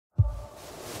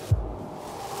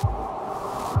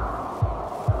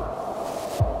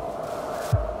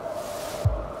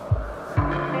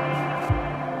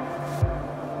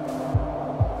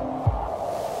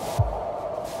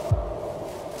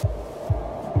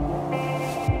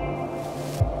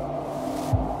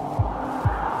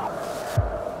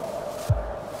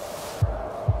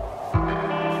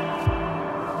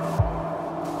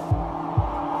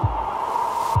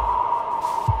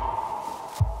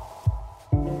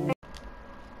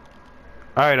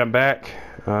All right, I'm back.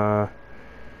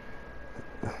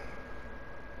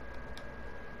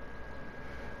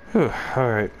 Whew, all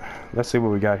right, let's see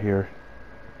what we got here.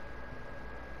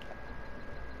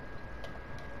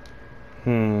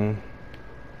 Hmm.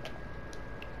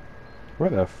 Where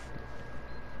the f...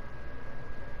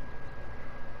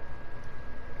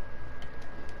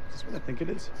 Is this what I think it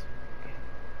is?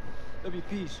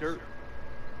 WP, sir.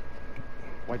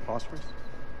 White phosphorus?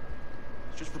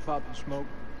 It's just for popping smoke.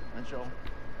 That's all.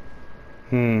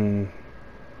 Hmm.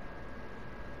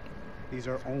 These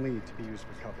are only to be used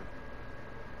for cover.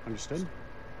 Understood?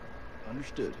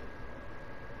 Understood.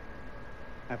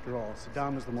 After all,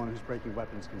 Saddam is the one who's breaking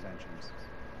weapons conventions,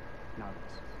 not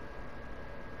us.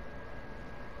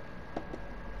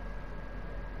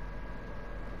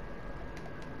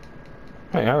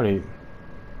 Hey, howdy.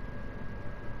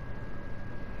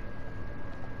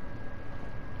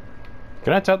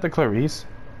 Can I talk to Clarice?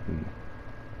 Hmm.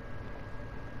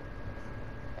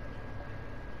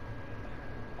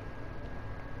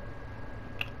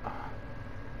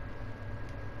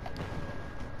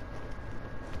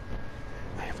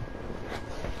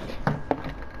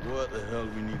 What the hell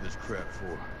do we need this crap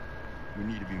for? We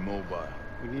need to be mobile.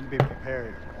 We need to be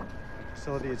prepared. The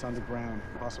facility is underground,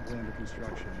 possibly under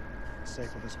construction. It's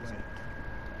safer this way.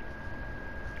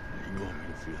 You want me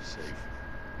to feel safe?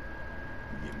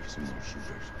 Give me some more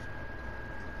shooters.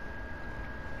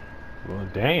 Well,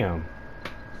 damn.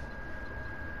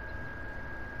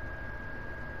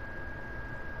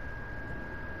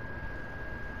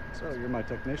 So, you're my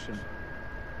technician.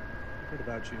 Heard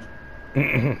about you.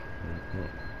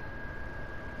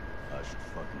 I should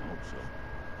fucking hope so.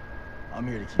 I'm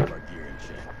here to keep our gear in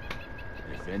check.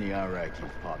 And if any Iraqis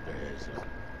pop their heads up,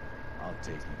 I'll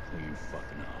take them clean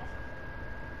fucking off.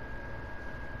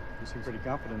 You seem pretty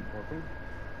confident, Corporal.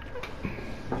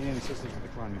 Need any assistance with the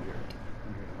climbing gear?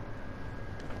 I'm here to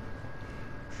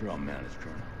help. Sure, I'll manage,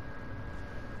 Colonel.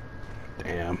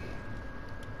 Damn.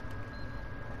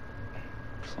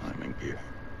 Climbing gear.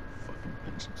 Fucking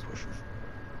pencil pushers.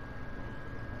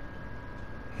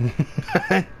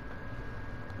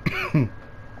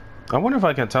 I wonder if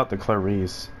I can talk to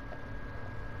Clarice.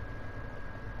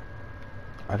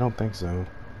 I don't think so.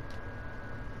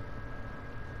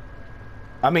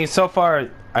 I mean, so far,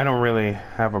 I don't really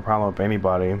have a problem with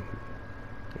anybody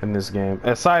in this game.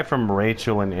 Aside from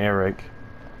Rachel and Eric.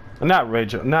 Not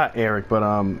Rachel, not Eric,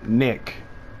 but Nick.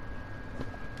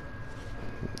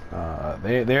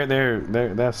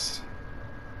 They're that's...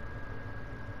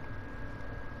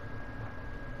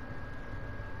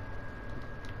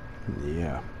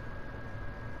 Yeah.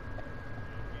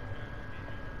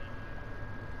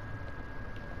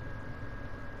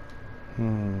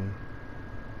 Hmm.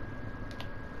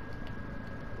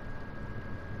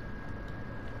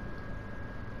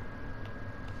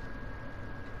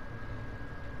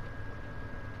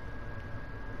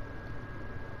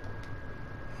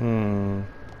 Hmm.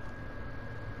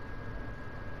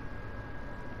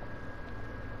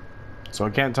 So I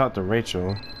can't talk to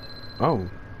Rachel. Oh.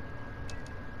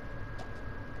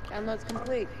 Download's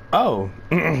complete. Oh.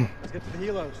 Let's get to the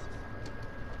helos.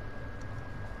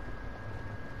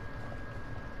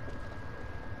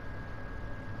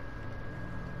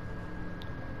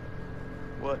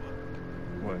 What?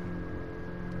 What?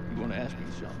 You want to ask me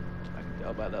something? I can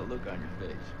tell by that look on your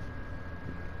face.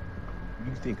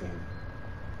 You think I'm...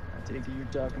 I take it you're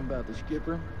talking about the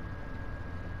skipper?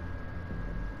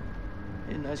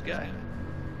 He's a nice guy.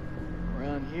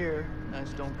 Around here,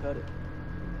 nice don't cut it.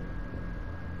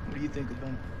 What do you think of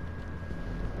him?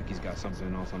 Like he's got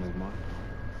something else on his mind.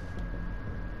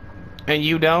 And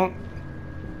you don't?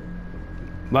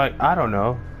 Like, I don't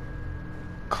know.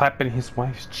 Clapping his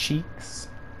wife's cheeks?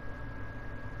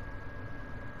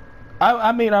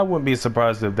 I mean, I wouldn't be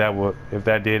surprised if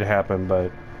that did happen,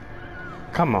 but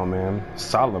come on, man.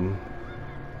 Solemn.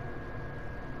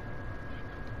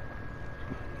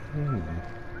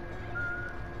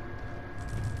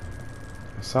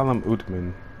 Salam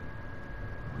Utman.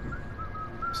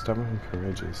 Stubborn and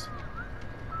courageous.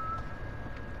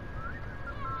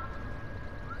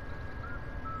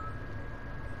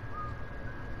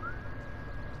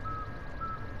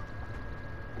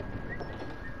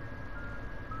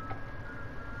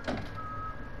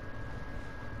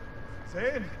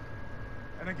 زين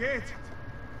انا جيت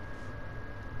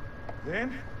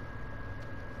زين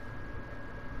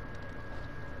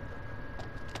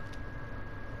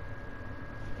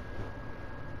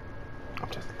I'm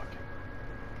just looking.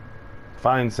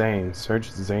 Find Zane.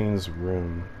 Search Zane's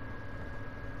room.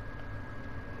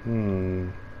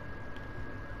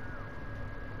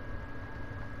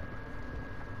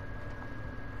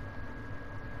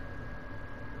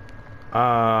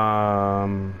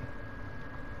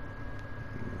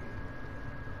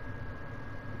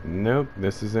 Nope,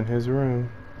 this is in his room.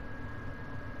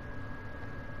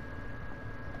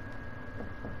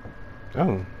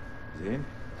 Oh. زين.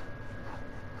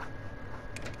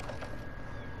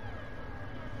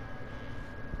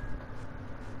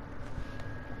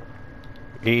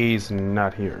 He's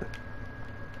not here.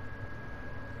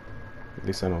 At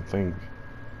least I don't think.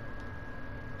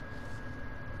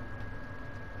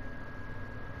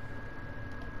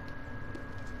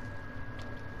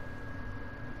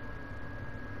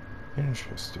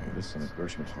 Interesting. لسه ما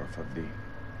تقدرش من الحرفات دي.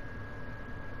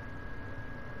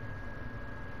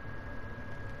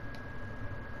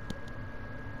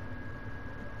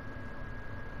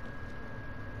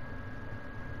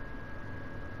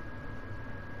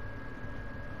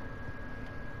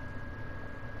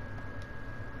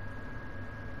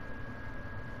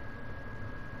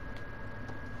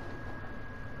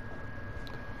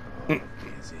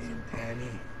 زين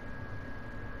تاني.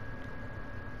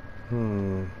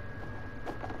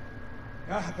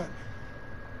 اهبل.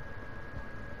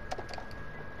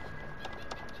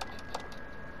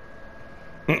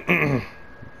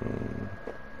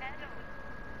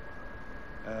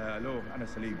 الو انا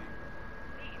سليم.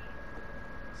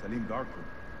 سليم داركو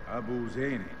ابو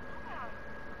زين.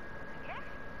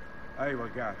 ايوه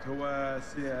رجعت. هو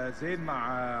زين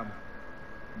مع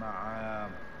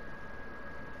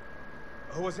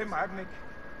هو زين مع ابنك؟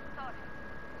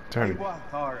 ايوه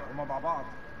طارق هما مع بعض.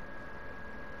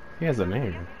 He has a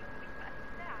name.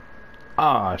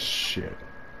 Ah, shit.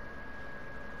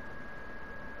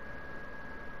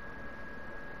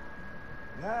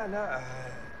 لا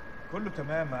كله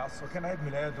تمام. اصل كان عيد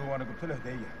ميلاده وانا جبت له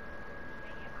هديه.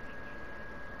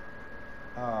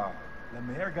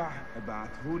 لما يرجع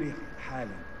ابعتهولي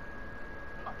حالا.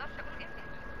 ما اقدرش اقول امتى.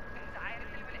 انت عارف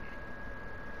الولاد.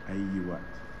 اي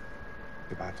وقت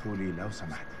ابعتهولي لو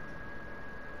سمحتي.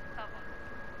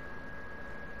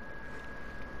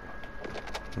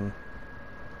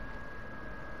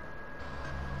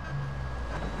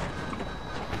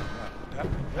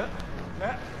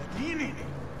 لا اديني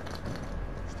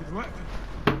مش دلوقتي.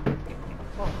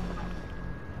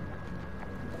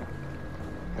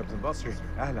 كابتن بصري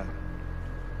اهلا.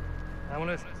 يا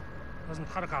مناسب لازم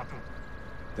نتحرك على طول.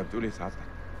 انت بتقول ايه سعادتك؟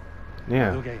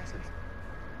 العدو Yeah. جاي يا سيدي.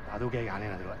 العدو جاي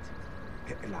علينا دلوقتي.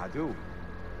 العدو؟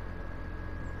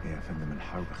 يا فندم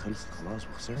الحرب خلصت خلاص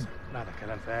وخسرنا. لا ده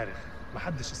كلام فارغ،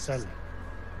 محدش اتسلم.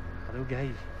 العدو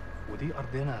جاي ودي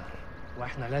ارضنا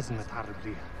واحنا لازم نتعرض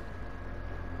ليها.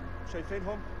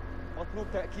 شايفينهم؟ مطلوب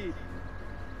تأكيد.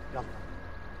 يلا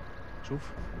شوف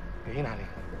جايين علينا.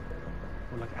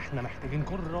 بقول لك احنا محتاجين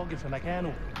كل راجل في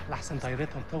مكانه لحسن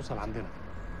طيارتهم توصل عندنا.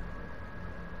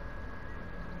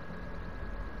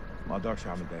 ما اقدرش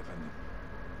اعمل ده يا فندم.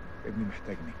 ابني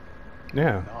محتاجني. Yeah.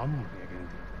 ده امر يا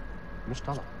جندي مش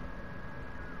طلب.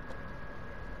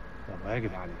 ده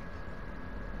واجب عليك.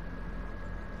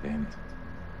 فهمت.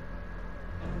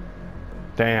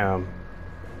 Damn.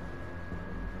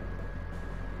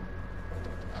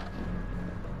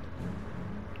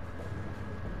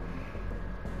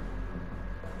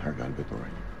 هرجع البيت قريب.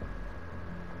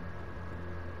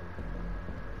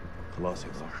 خلاص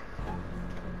يا زهر.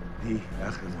 دي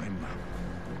آخر مهمة.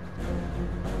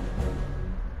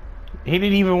 He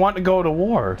didn't even want to go to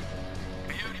war.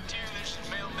 Unit 2, this is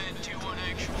Mailman 2-1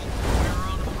 actual. We're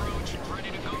on approach and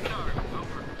ready to go dark.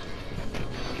 Over.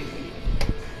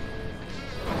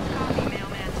 Copy,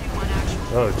 Mailman 2-1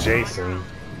 actual. Oh, Jason.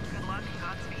 Good luck and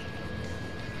Godspeed.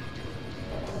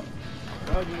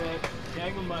 Roger that.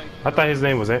 Gang with Mike. I thought his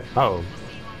name was it. Oh.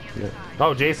 Yeah.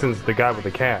 Oh, Jason's the guy with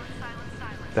the cat.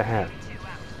 The hat.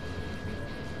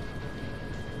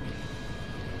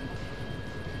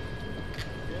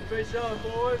 Get face on,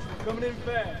 boys. We're coming in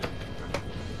fast.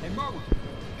 Hey, Marvel.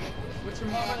 What's your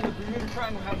mama and the Bermuda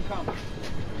Triangle have in common?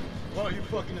 Why are you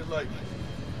fucking it like?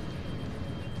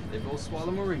 They both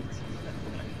swallow Marines.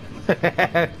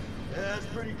 Yeah, that's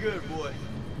pretty good, boy.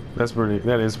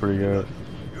 That is pretty good.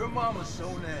 Your mama's so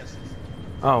nasty.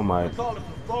 Oh my. I called her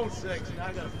for phone sex and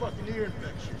I got a fucking ear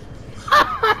infection.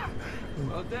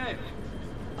 Well, damn.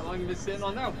 How long you been sitting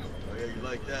on that one? Oh yeah, you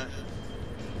like that?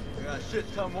 I got a shit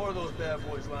ton more of those bad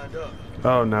boys lined up.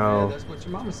 Oh Yeah, no. that's what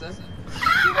your mama said.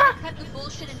 You want to cut the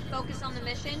bullshit and focus on the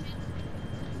mission?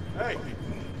 Hey,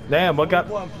 Damn, what got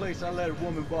one place I let a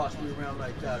woman boss me around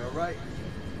like that, all right?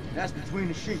 That's between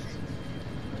the sheets.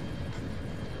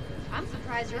 I'm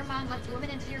surprised your mom lets women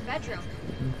into your bedroom. I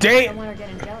don't Damn want her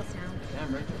getting jealous now.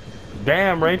 Damn, Rachel.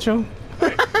 Damn, Rachel.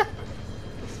 What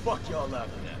the fuck y'all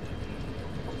laughing at?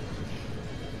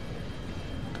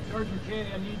 Sergeant K,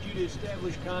 I need you to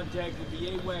establish contact with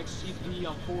the AWACS CP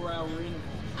on 4-hour intervals.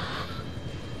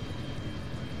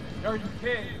 Sergeant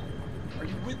K, are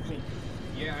you with me?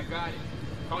 Yeah, I got it.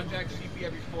 Contact CP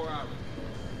every 4 hours.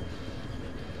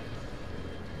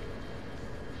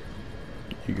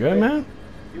 You good, man?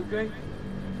 You okay?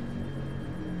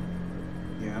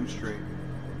 Yeah, I'm straight.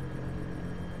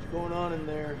 What's going on in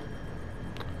there?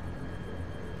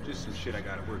 Just some shit I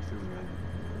gotta work through, man.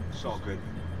 It's all good.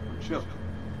 Chill.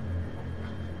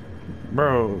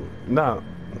 Bro, no.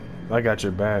 I got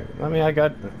your back. I mean, I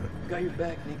got... Got your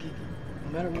back, Nikki.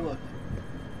 No matter what.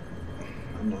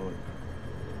 I know it.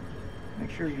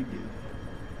 Make sure you do.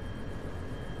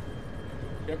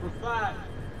 Semper Fi.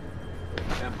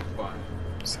 Semper Fi.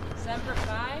 Semper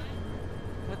Fi?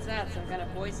 What's that, some kind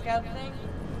of Boy Scout thing?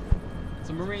 It's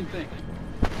a Marine thing.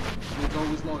 It's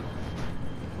always loyal.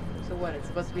 So what, it's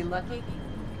supposed to be lucky?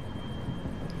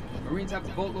 Marines have a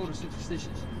boatload of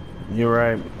superstitions. You're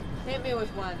right. Hit me with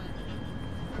one.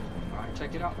 Alright,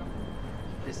 check it out.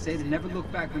 They say to never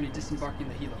look back when you're disembarking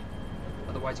the helo.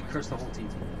 Otherwise you curse the whole team.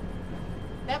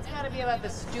 That's gotta be about the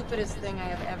stupidest thing I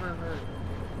have ever heard.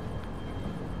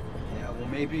 Yeah, well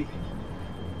maybe.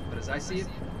 But as I see it,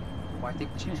 why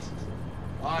take the chances?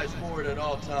 Eyes forward at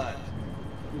all times.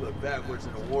 You look backwards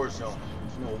in a war zone.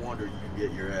 It's no wonder you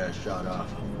get your ass shot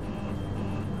off.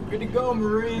 Good to go,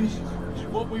 Marines. It's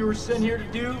what we were sent here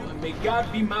to do, and may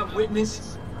God be my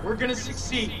witness. We're gonna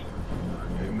succeed.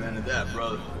 Amen to that,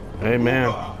 brother. Amen.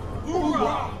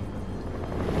 Hoorah!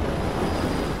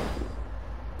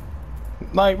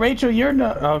 Like, Rachel, you're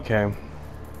not... Okay.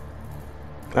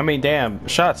 I mean, damn.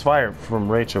 Shots fired from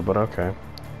Rachel, but okay.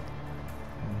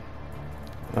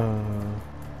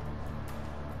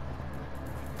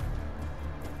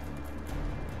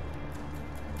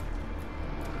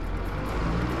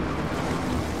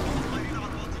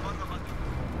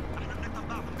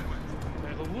 ما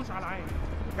يغوص على العين.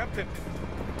 كابتن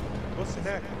بص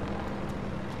هناك.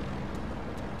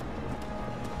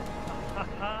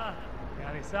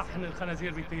 يعني صحن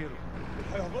الخنازير بيطيروا.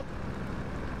 هيهبط.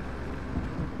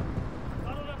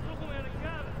 قالوا نفسكم يا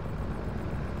رجاله.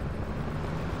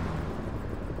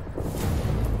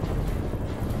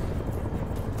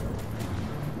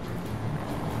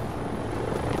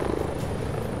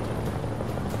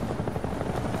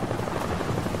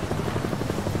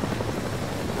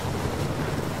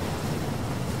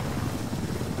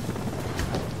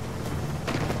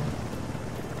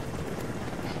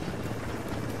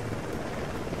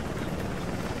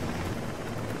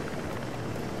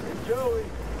 Joey.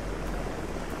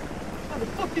 How the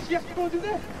fuck did you have to go do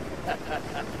that?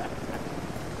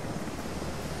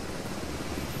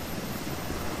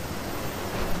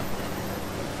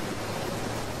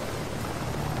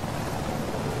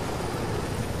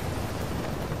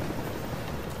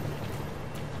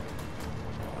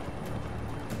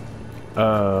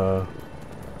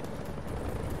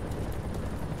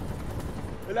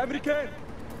 الامريكان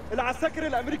العساكر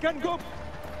الامريكان جم.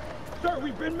 Sir,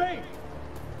 we've been made.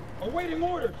 Awaiting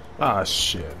orders. Ah,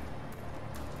 shit.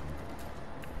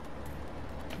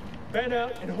 Bend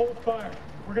out and hold fire.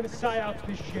 We're gonna psy out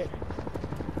this shit.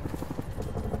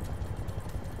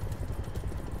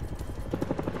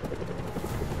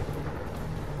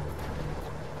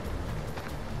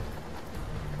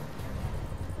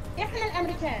 احنا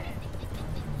الامريكان.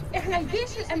 احنا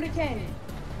الجيش الامريكاني.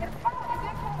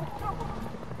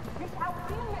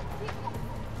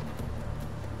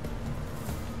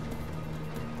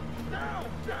 Down,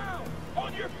 down!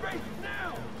 On your face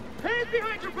now! Hands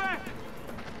behind your back!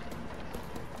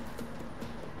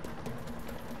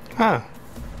 Huh.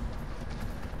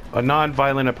 A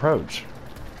non-violent approach.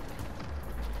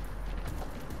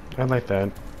 I like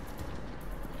that.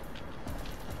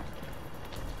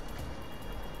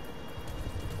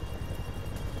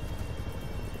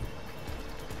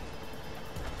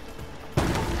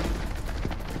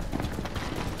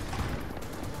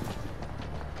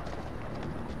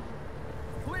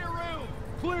 Clear room!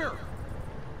 Clear!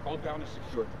 All down is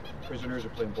secure. Prisoners are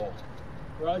playing ball.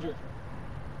 Roger.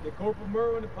 Get Corporal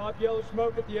Merwin to pop yellow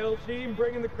smoke at the LZ and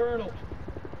bring in the Colonel.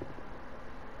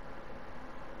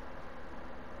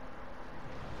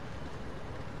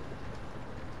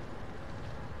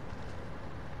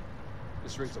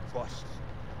 This raid's a bust.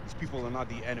 These people are not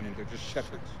the enemy, they're just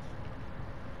shepherds.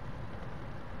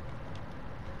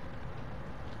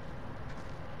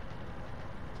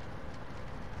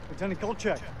 Lieutenant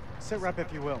Kolchak, sit rep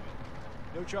if you will.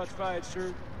 No shots fired,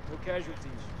 sir. No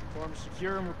casualties. Farm is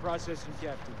secure and we're processing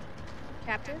captives.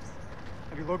 Captives?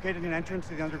 Have you located an entrance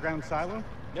to the underground silo?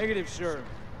 Negative, sir.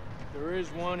 If there is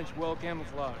one, it's well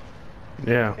camouflaged.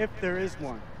 Yeah. If there is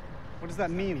one. What does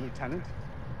that mean, Lieutenant?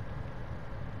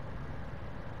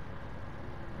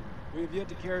 We have yet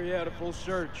to carry out a full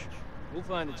search. We'll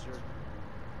find it, sir.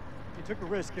 You took a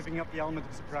risk giving up the element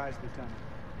of surprise, Lieutenant.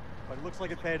 But it looks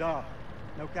like it paid off.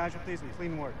 No casualties and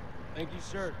clean work. Thank you,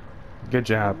 sir. Good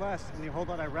job. Nonetheless, and the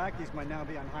holdout Iraqis might now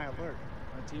be on high alert.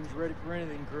 My team's ready for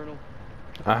anything, Colonel.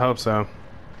 I hope so.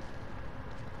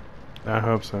 I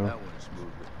hope so. That went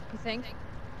smoothly. You think?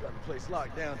 Got the place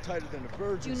locked down tighter than the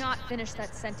Virgins. Do not finish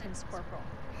that sentence, Corporal.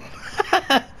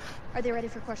 Are they ready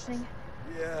for questioning?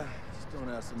 Yeah, just don't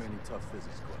ask so many tough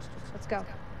physics questions. Let's go.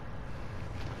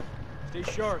 Stay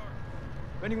sharp.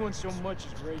 If anyone so much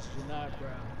as raises an eyebrow,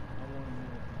 I want to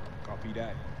know. Copy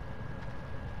that.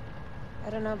 I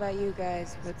don't know about you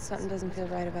guys, but something doesn't feel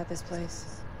right about this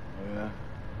place. Oh yeah?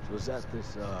 So is that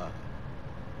this,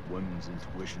 women's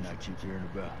intuition I keep hearing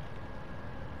about?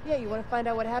 Yeah, you want to find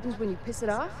out what happens when you piss it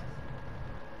off?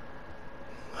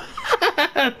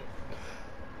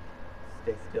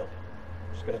 Stay still.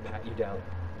 I'm just gonna pat you down.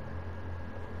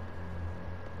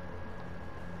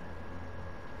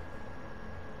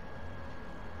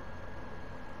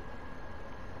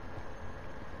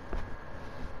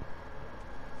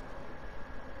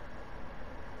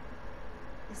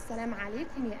 السلام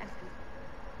عليكم يا أخي.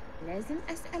 لازم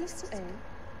أسأل السؤال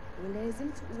ولازم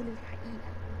تقول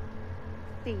الحقيقة.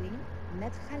 فين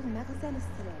مدخل مخزن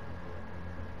السلاح؟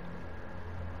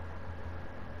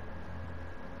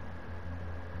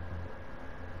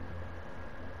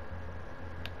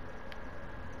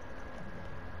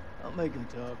 I'll make him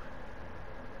talk.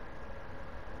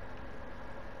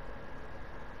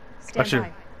 Stand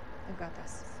by. I've got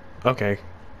this. Okay.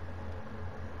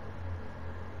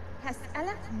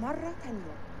 هسألك مرة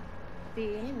تانية.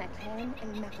 فين مكان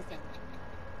المخزن؟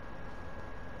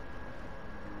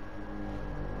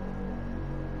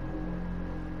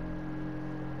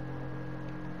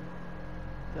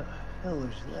 The hell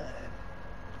is that?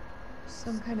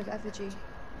 Some kind of effigy.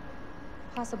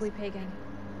 Possibly pagan.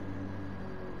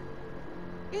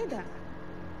 إيه ده؟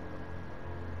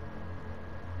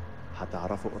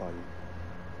 هتعرفوا قريب.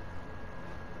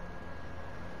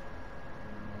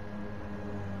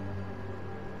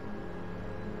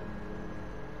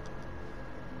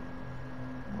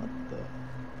 What the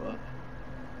fuck?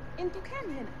 انتوا كام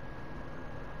هنا؟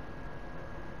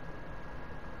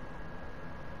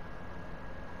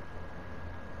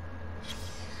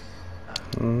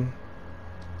 Hmm.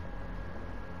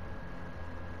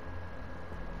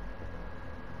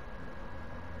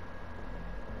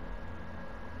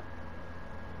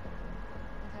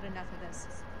 I've had enough of this.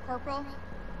 Corporal,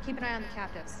 keep an eye on the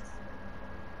captives.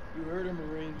 You heard him,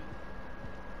 Marine.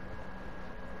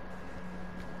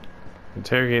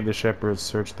 Interrogate the shepherds,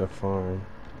 search the farm.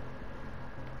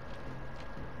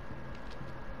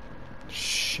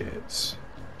 Shit.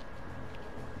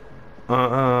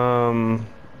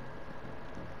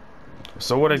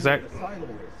 So what exactly? This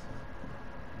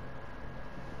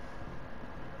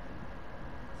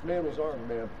man was armed,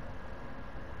 ma'am.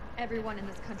 Everyone in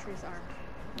this country is armed.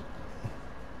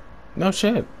 No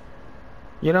shit.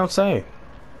 You don't say.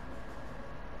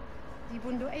 دي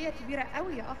بندقية كبيرة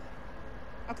قوي يا أخ.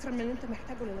 أكتر من اللي أنت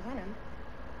محتاجه للغنم.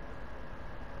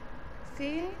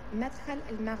 فين مدخل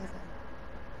المخزن؟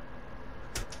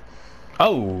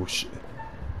 Oh shit.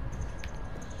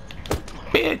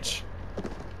 Bitch.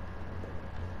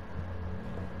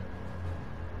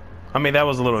 I mean, that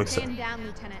was a little Stand down,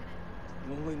 Lieutenant.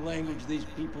 The only language these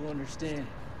people understand.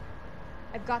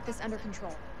 I've got this under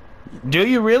control. Do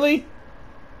you really?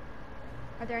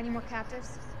 Are there any more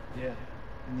captives? Yeah,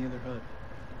 in the other hut.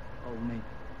 All me.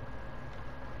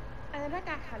 أنا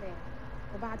راجع حاليا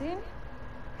وبعدين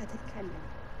هتتكلم.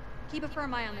 Keep a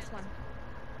firm eye on this one.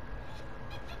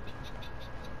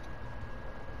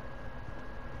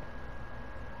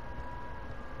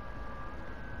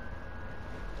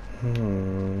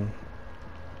 Hmm.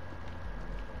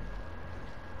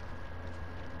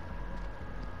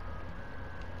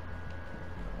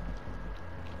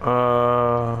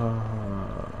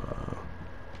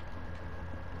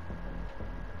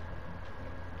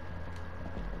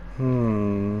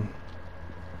 Hmm.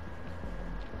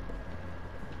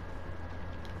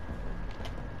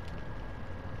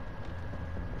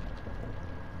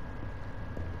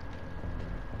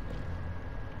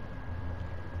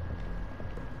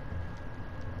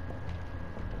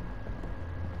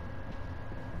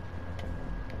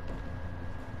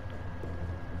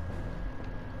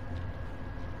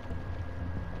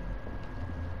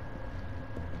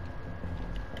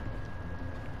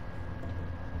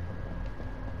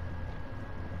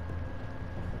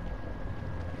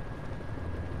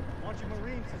 I want you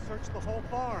Marines to search the whole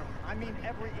farm. I mean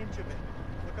every inch of it.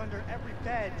 Look under every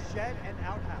bed, shed, and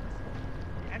outhouse.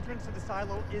 The entrance to the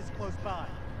silo is close by.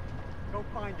 Go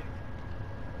find it.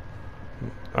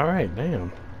 All right,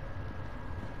 damn.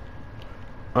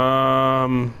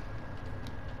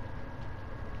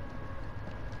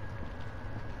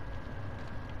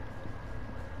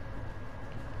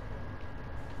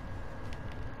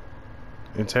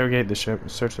 Interrogate the ship.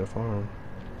 Search the farm.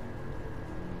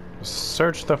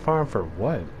 Search the farm for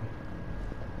what?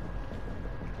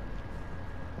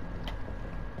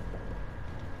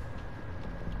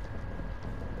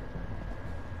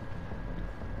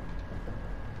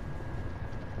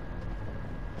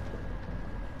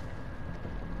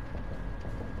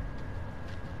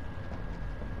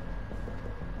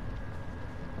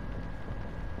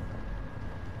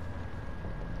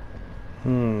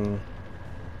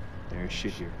 There's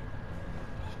shit here.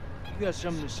 You got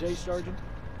something to say, Sergeant?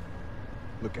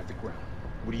 Look at the ground.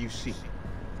 What do you see?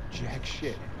 Jack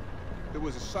shit. There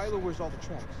was a silo. Where's all the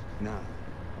tracks? Nah.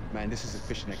 Man, this is a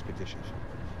fishing expedition.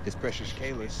 This precious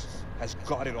Kalis has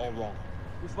got it all wrong.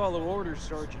 We follow orders,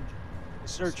 Sergeant. The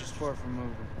search is far from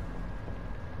over.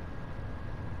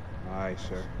 Aye,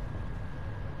 sir.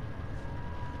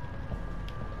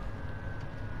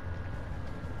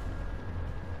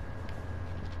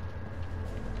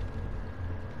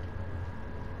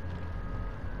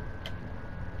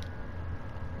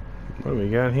 What do we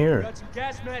got here? Got some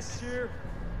gas masks here.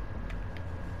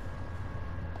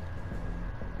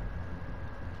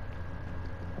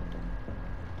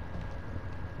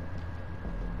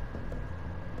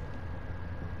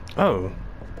 Oh.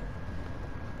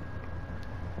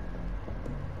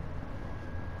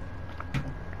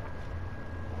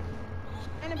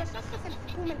 أنا بشخص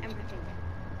الحكومة الأمريكية.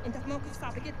 أنت في موقف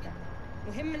صعب جدا.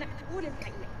 مهم إنك تقول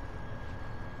الحقيقة.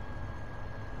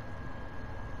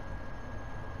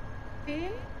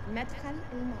 فين مدخل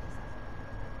المخزن؟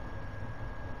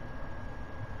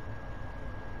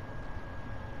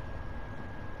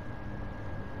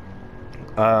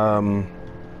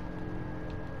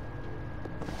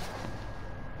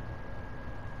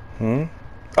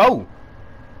 Oh!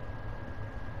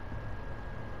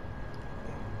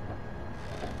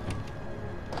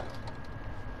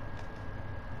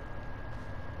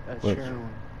 That's Look. heroin.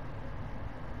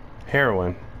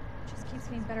 Heroin. Just keeps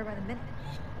getting better by the minute.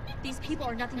 These people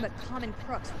are nothing but common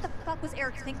crooks. What the fuck was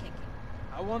Eric thinking?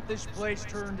 I want this place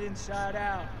turned inside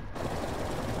out.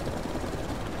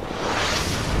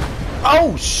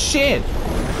 Oh shit!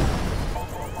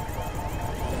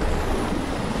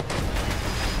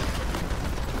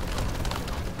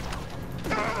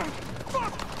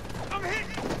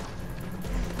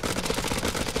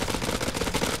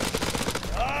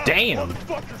 Damn!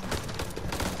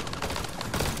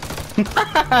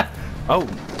 Oh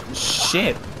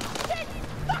shit!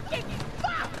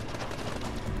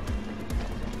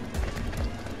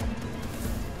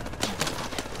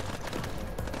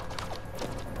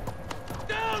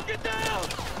 Down! Get down!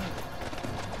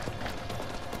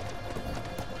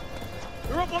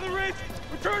 They're up on the ridge!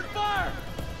 Return fire!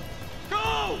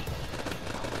 Go!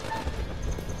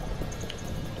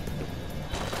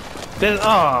 This,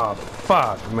 oh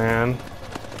fuck, man.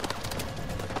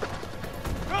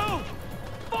 Go!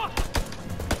 Fuck!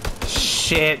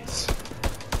 Shit.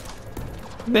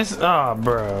 This, oh,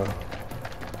 bro.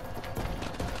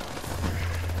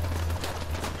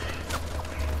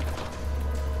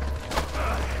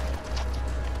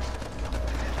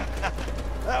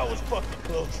 That was fucking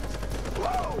close.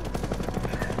 Whoa!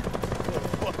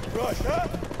 What a fucking rush, huh?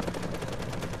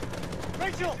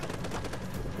 Rachel!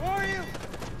 Where are you?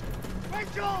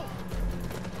 Rachel!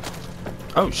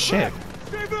 Oh shit.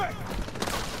 Stay back!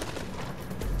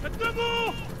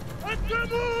 Attendu!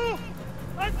 Attendu!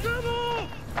 Attendu!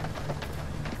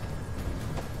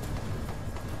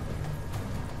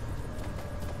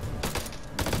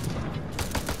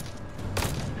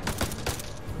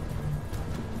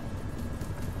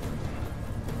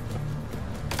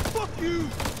 Fuck you!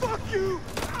 Fuck you!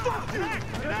 Fuck you!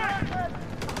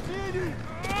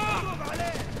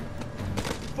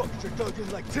 Fuck your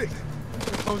thugs like ticks.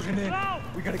 They're closing in.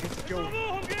 We gotta get to Joey.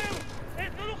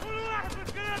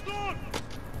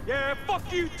 Yeah,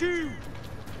 fuck you too!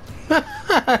 Let's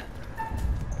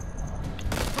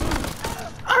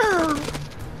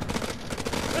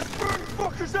burn you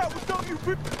fuckers out with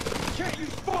WP! Can't use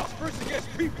phosphorus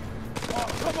against people! Oh,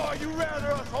 come on, you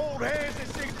rather us hold hands and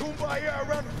sing Kumbaya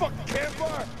around the fucking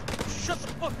campfire? Shut the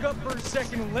fuck up for a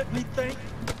second and let me think.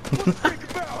 What you think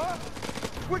about, huh?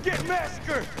 We're getting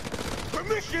massacred!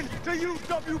 Permission to use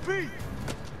WP!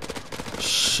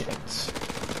 Shit.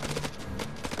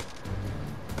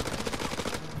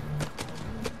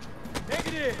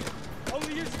 Negative!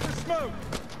 Only use it for smoke.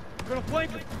 I'm gonna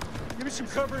flank him. Give me some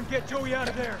cover and get Joey out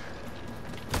of there.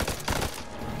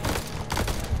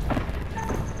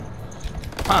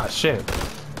 Ah, shit.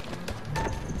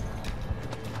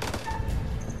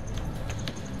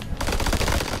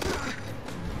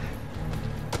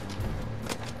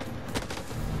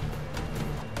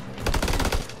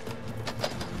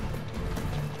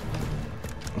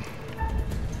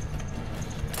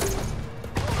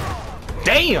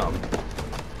 Damn!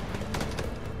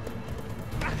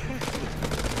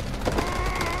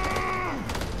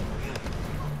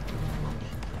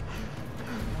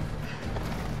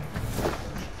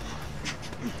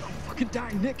 Fucking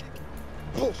dying, Nick.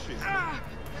 Bullshit. I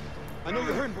know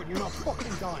you're hurting, but you're not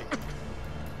fucking dying.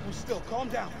 Hold still, calm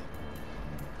down.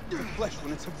 It's flesh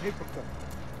when it's a vapor form.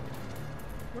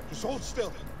 Just hold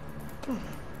still.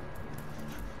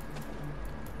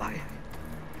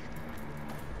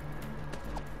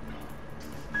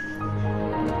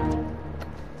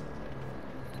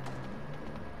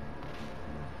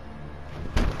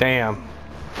 Damn.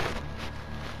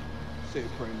 Say it,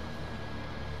 Kramer.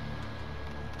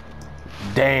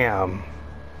 Damn.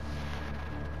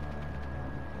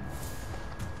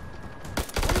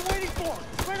 What are you waiting for?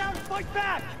 Spread out and fight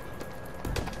back!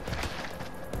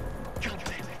 God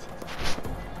damn it.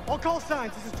 All call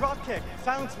signs, this is Dropkick.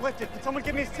 Silence lifted. Can someone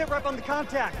give me a sit rep on the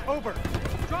contact? Over.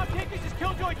 Dropkick, this is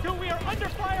Killjoy 2. We are under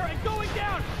fire and going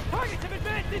down. Targets have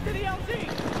advanced into the LZ.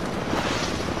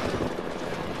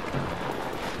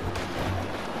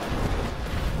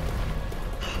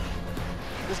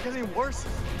 This getting worse.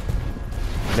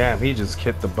 Damn, he just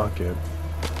kicked the bucket.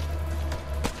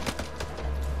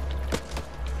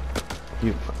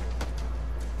 You.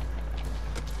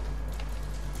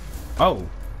 Oh.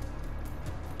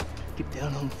 Get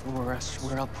down on the floor, or I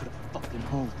swear I'll put a fucking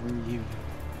hole through you.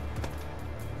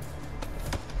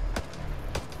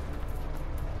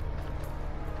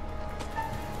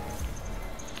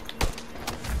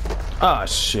 Ah,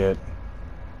 shit.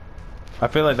 I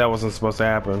feel like that wasn't supposed to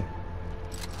happen.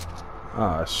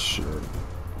 Ah, shit.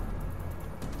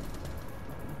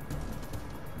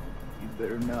 You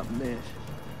better not miss.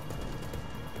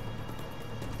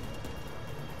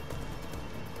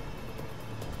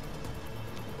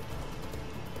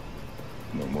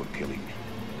 No more killing.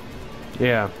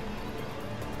 Yeah.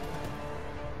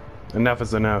 Enough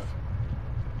is enough.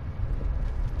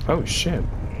 Oh, shit.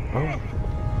 Oh.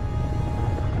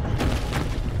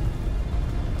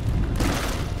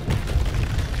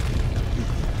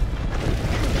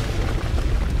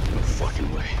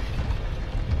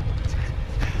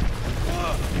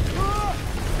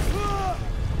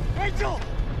 Rachel!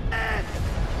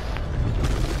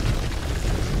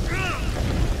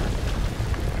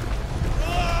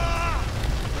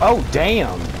 Oh,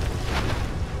 damn.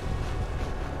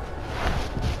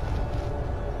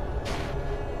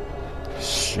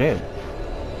 Shit.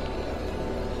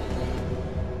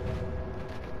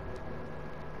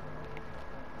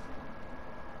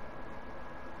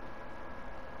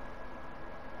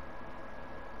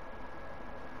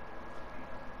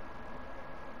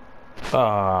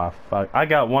 Ah, fuck. I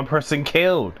got one person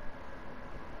killed.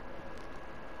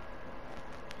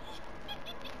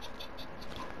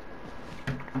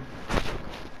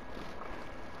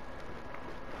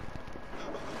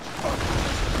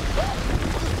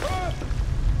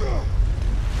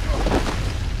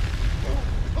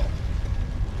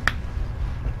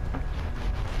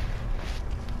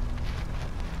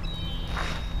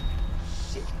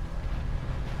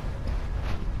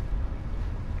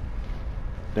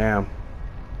 Damn.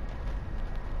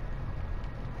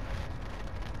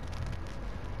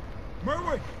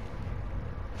 Merwin!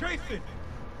 Jason!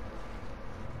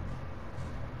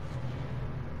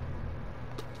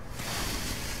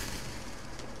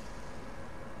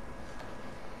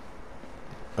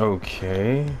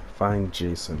 Okay, find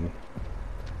Jason.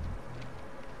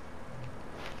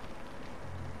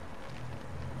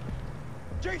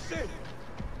 Jason!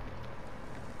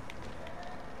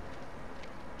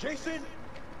 Jason!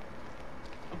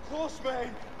 I'm close,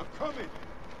 man. I'm coming.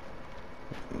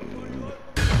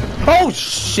 Oh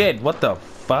shit, what the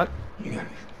fuck? You gotta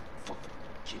be fucking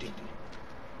kidding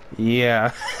me.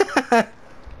 Yeah.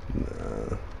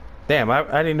 Damn,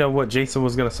 I didn't know what Jason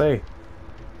was gonna say.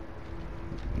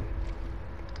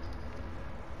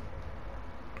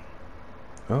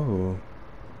 Oh.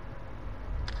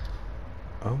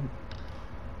 Oh.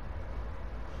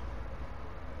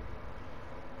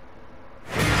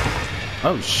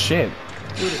 Oh shit.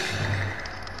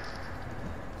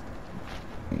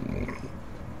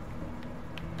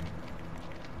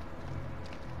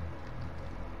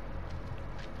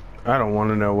 I don't want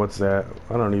to know what's that.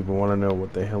 I don't even want to know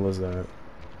what the hell is that.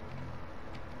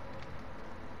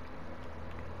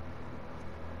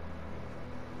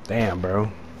 Damn, bro.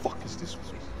 Fuck is this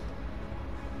place?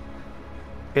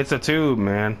 It's a tube,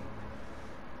 man.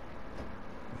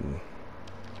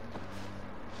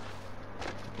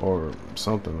 Or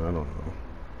something, I don't know.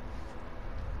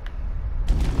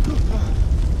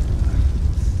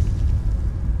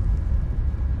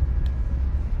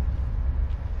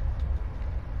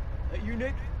 That you,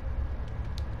 Nick?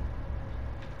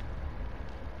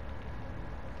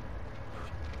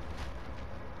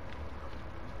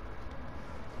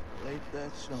 Ain't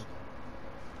that something?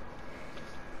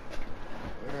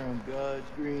 Where on God's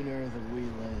green earth have we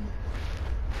landed?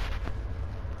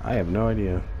 I have no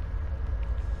idea.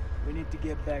 We need to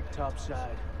get back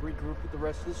topside, regroup with the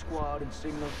rest of the squad, and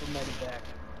signal for medevac.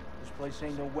 This place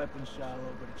ain't no weapon silo,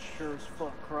 but it's sure as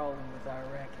fuck crawling with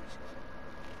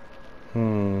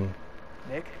Iraqis.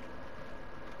 Nick?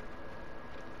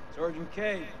 Sergeant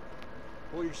K,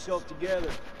 pull yourself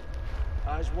together.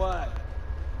 Eyes wide.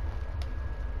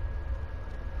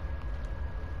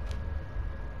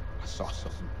 I saw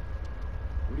something.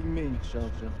 What do you mean, you saw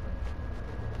something?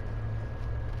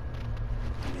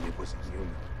 I mean, it wasn't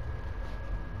human.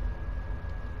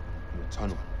 In the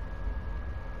tunnel.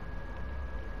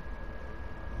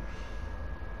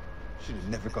 Should have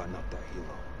never gotten up that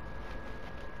helo.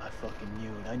 I fucking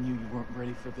knew it. I knew you weren't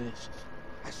ready for this.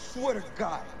 I swear to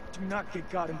God. Do not get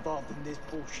God involved in this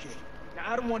bullshit.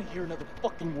 Now, I don't want to hear another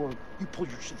fucking word. You pull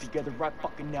your shit together right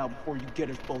fucking now before you get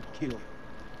us both killed.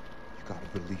 You gotta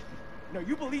believe me. No,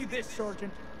 you believe this,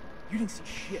 Sergeant. You didn't see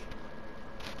shit.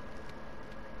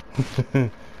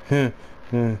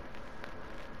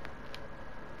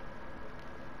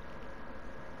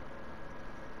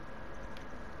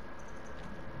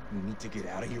 We need to get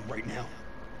out of here right now.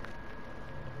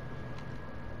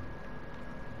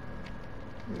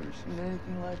 You ever seen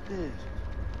anything like this?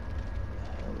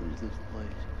 What the hell is this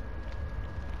place?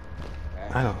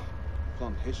 I don't.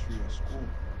 Flung history at school.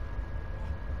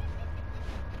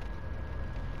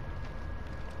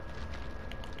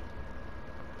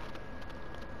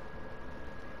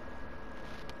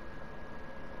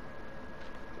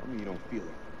 Tell me you don't feel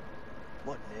it.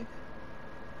 What, Nick?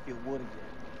 Feel what again?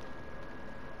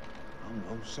 I don't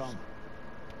know, some. I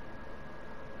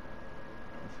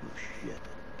don't feel shit.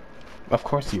 Of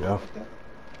course you know.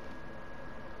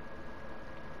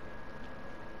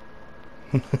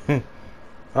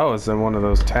 Oh, it's in one of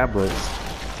those tablets.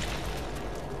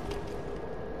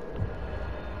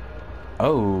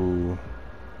 Oh.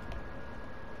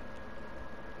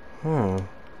 Huh.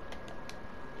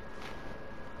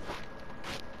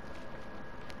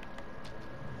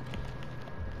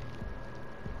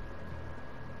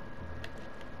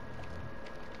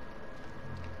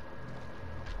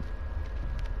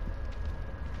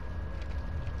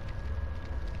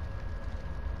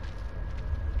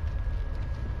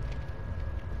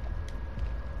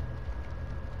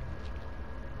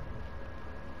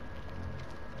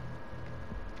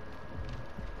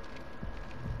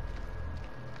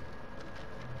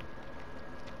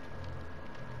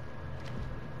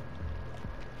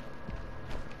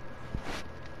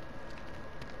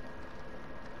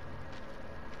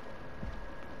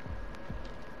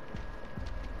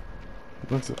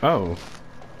 What's it? Oh.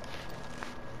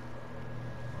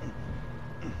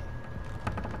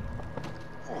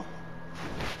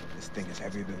 This thing is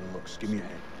heavier than it looks. Give me a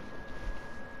hand.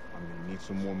 I'm gonna need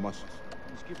some more muscles.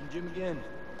 Let's give him Jim again.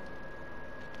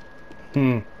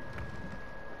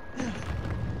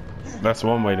 That's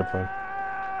one way to put it.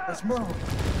 Let's move.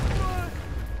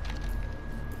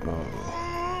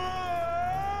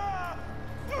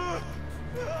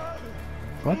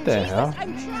 What the hell?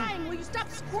 I'm trying. Will you stop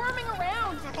squirming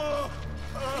around?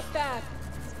 It's bad.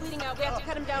 It's bleeding out. We have to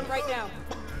cut him down right now.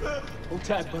 Hold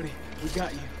tight, buddy. We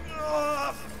got you.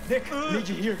 Nick, need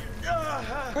you here.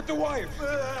 Cut the wires.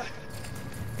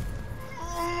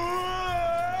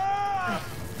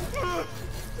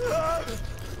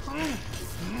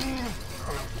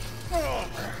 Oh,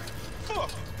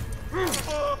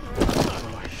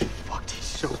 fucked. He's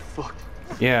so fucked.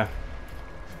 Yeah.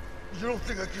 You don't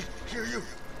think I can kill you?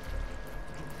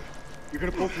 You're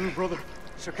gonna pull through, brother.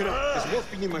 Suck it up. There's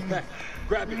morphine in my pack.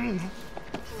 Grab it. We're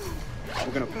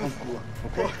gonna pump you up,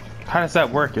 okay? How does that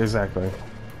work exactly?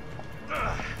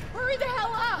 Hurry the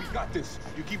hell up! We got this.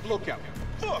 You keep lookout.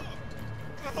 Look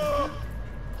out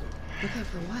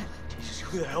for what? Jesus,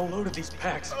 who the hell loaded these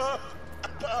packs?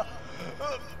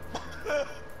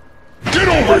 Get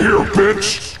over here,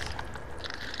 bitch!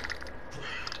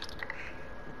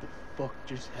 What the fuck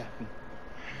just happened?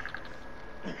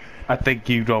 I think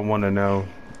you don't want to know.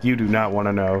 You do not want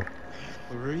to know.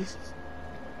 Maurice?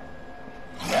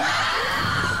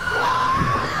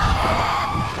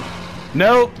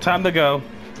 Nope. Time to go.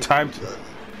 Time to.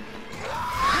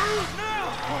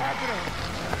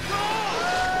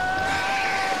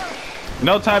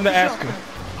 No time to ask. I don't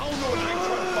know what I ain't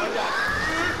trying to find out.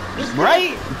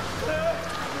 Right?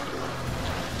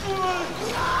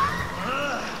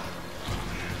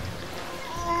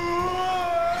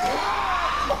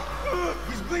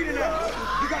 He's bleeding out.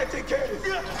 You gotta take care of this.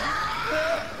 He's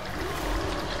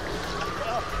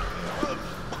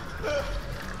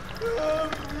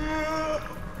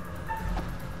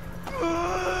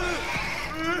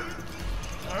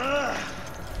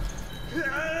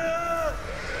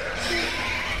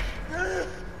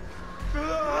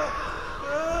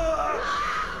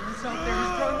out there.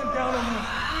 He's running them down on me.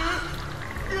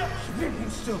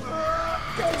 He's still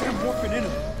goddamn warping in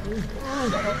him.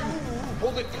 Shut up.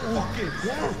 Hold it the fuck in.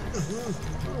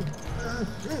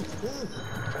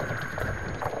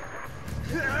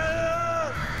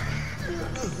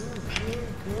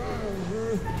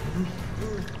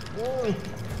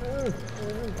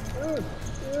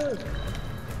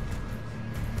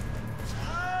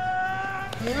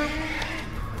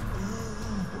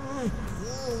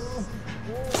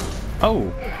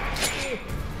 Oh.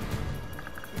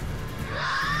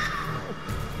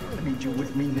 I need you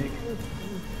with me, Nick.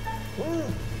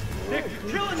 Nick,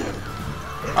 you're killing him.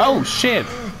 Oh shit.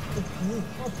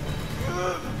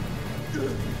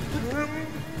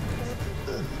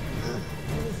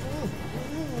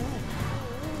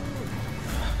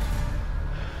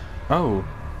 Oh.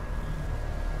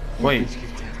 Wait.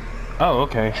 Oh,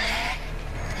 okay.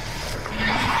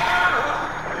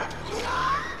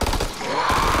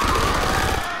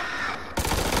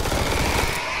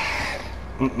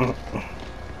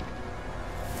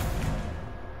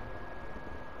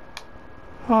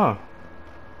 Huh.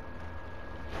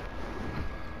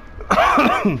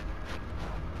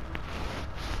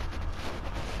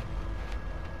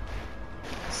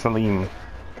 Salim.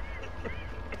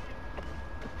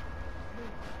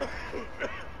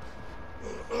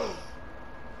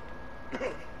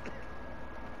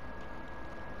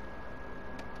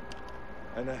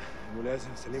 أنا ملازم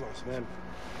سليم عثمان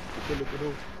في كل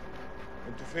الجنود.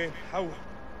 أنتوا فين؟ حوا.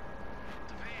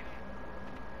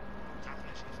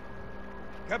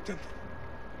 كابتن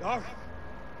دار،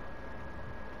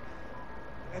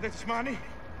 قادر تسمعني؟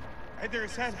 عد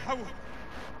الرسالة حوا.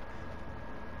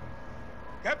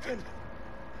 كابتن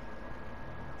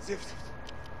زفت.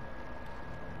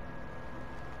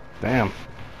 Damn.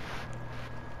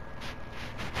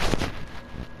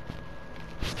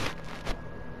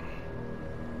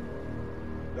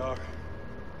 دار،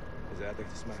 إذا قادر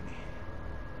تسمعني،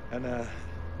 أنا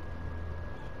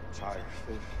مش عارف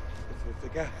في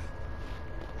جهة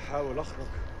بحاول أخرج.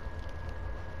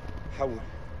 حول.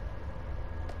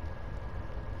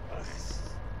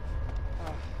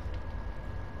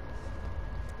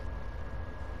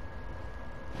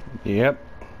 Yep.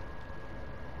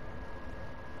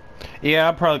 Yeah,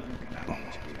 I'll probably.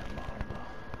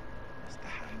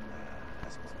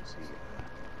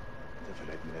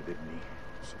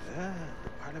 لا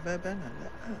على بابنا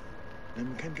لا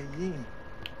لما كان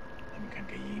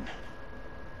جايين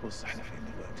بص احنا فين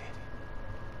دلوقتي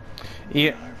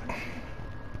Yeah.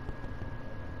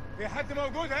 في حد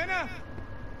موجود هنا؟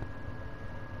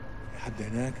 في حد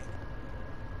هناك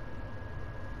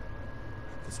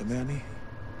انت سامعني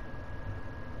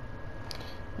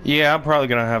Yeah, I'm probably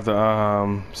gonna have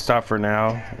to stop for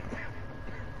now.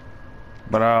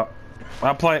 But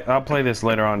I'll play this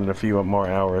later on in a few more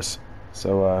hours.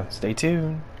 So stay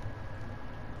tuned.